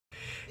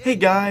Hey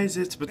guys,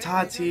 it's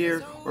Patats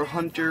here, or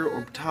Hunter,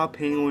 or Patat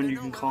Penguin, you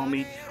can call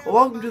me. Well,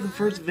 welcome to the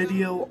first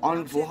video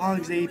on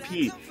VlogsAP.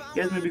 You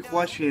guys may be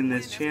questioning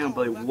this channel,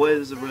 but like, what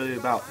is it really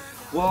about?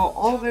 Well,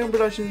 all of their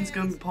productions is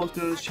going to be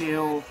posted on this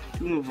channel,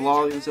 doing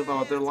vlogs and stuff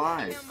about their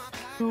lives.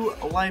 To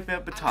life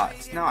at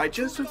Patats. Now, I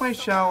just took my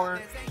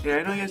shower, and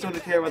I know you guys don't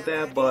care about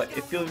that, but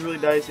it feels really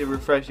nice and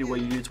refreshing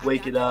when you just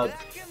wake it up,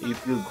 and you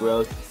feel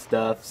gross and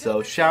stuff,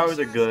 so showers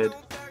are good.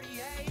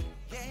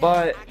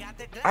 But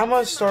I'm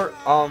gonna start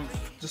to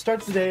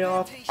start the day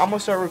off. I'm gonna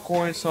start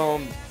recording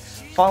some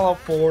Fallout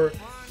 4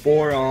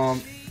 for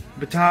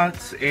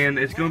Patats, and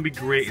it's gonna be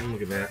great. And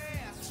look at that.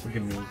 Look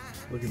at me.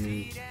 Look at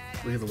me.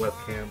 Look at the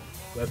webcam.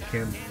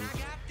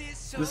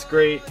 This is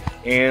great,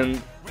 and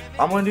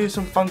I'm gonna do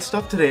some fun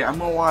stuff today. I'm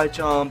gonna watch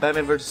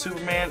Batman vs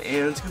Superman,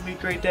 and it's gonna be a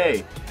great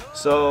day.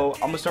 So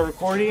I'm gonna start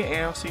recording,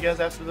 and I'll see you guys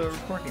after the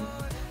recording.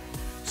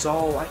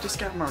 So I just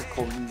got my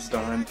recordings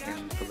done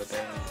and for the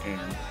day,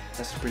 and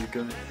that's pretty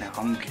good. Now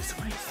I'm gonna get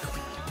some ice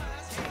cream.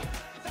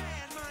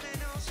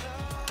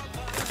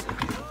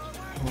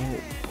 Oh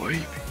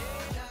baby.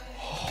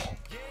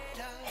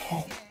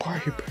 Oh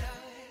baby.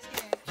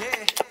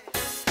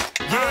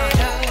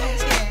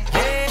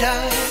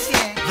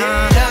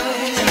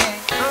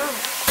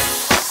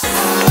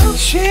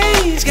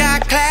 She's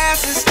got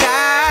class and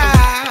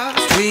style,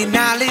 street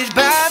knowledge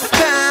by the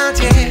pound,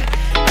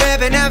 yeah.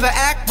 Baby never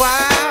act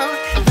wild,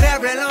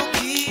 very low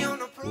key on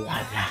the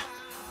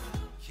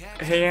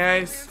Hey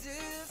guys,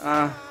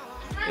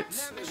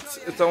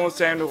 it's almost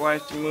time to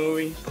watch the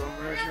movie.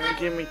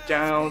 Give me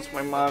McDonald's,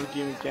 my mom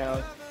gave me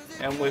McDonald's,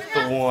 and with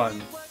the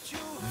one,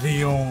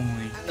 the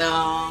only,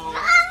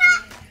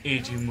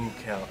 AJ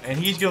Mukel, and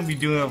he's gonna be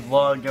doing a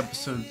vlog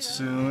episode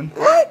soon.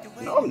 What?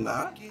 No, I'm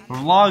not. For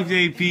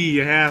VlogsAP,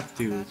 you have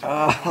to.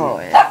 Oh,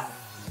 yeah.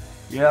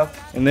 Yep.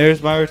 And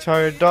there's my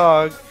retired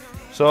dog.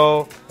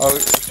 So I'll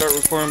start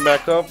recording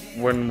back up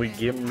when we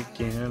get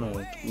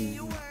McDonald's.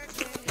 And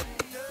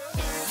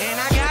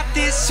I got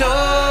this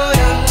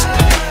soda,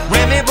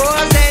 women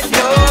boys that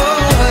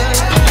know it.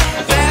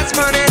 Fast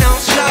money don't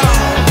slow,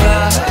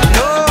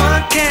 no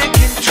one can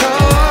control.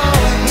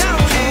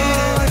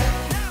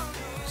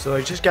 So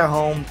I just got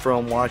home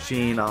from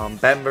watching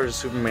Batman vs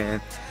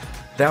Superman.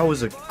 That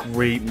was a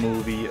great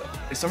movie.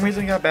 For some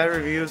reason it got bad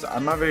reviews.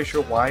 I'm not very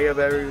sure why it got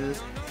bad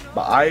reviews,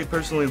 but I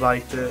personally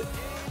liked it.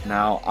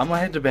 Now I'm gonna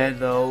head to bed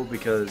though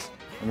because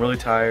I'm really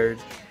tired,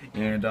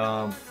 and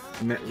I'm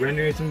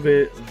rendering some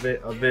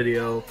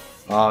video.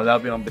 That'll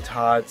be on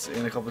Patats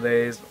in a couple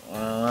days. I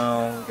don't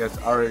know. I guess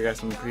I already got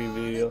some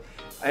pre-video.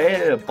 I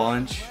edited a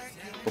bunch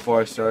before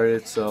I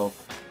started, so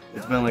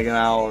it's been like an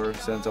hour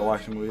since I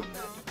watched the movie.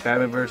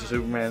 Batman vs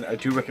Superman. I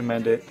do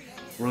recommend it.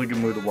 Really good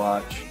movie to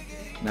watch.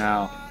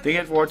 Now, thank you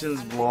guys for watching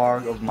this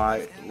vlog of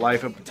my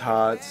life at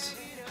Patats.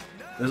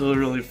 This was a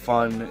really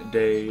fun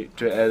day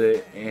to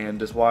edit and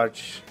just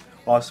watch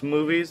awesome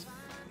movies.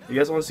 If you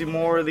guys want to see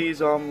more of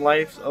these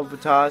lives of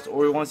Patats,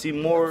 or you want to see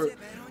more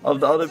of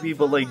the other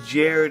people like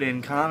Jared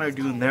and Connor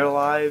doing their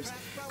lives,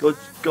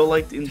 go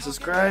like and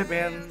subscribe,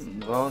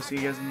 and well, I'll see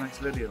you guys in the next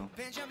video.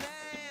 In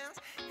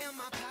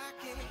my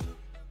pocket,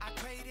 I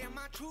traded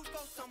my truth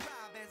for some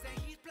robbers, and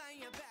he's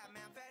playing Batman.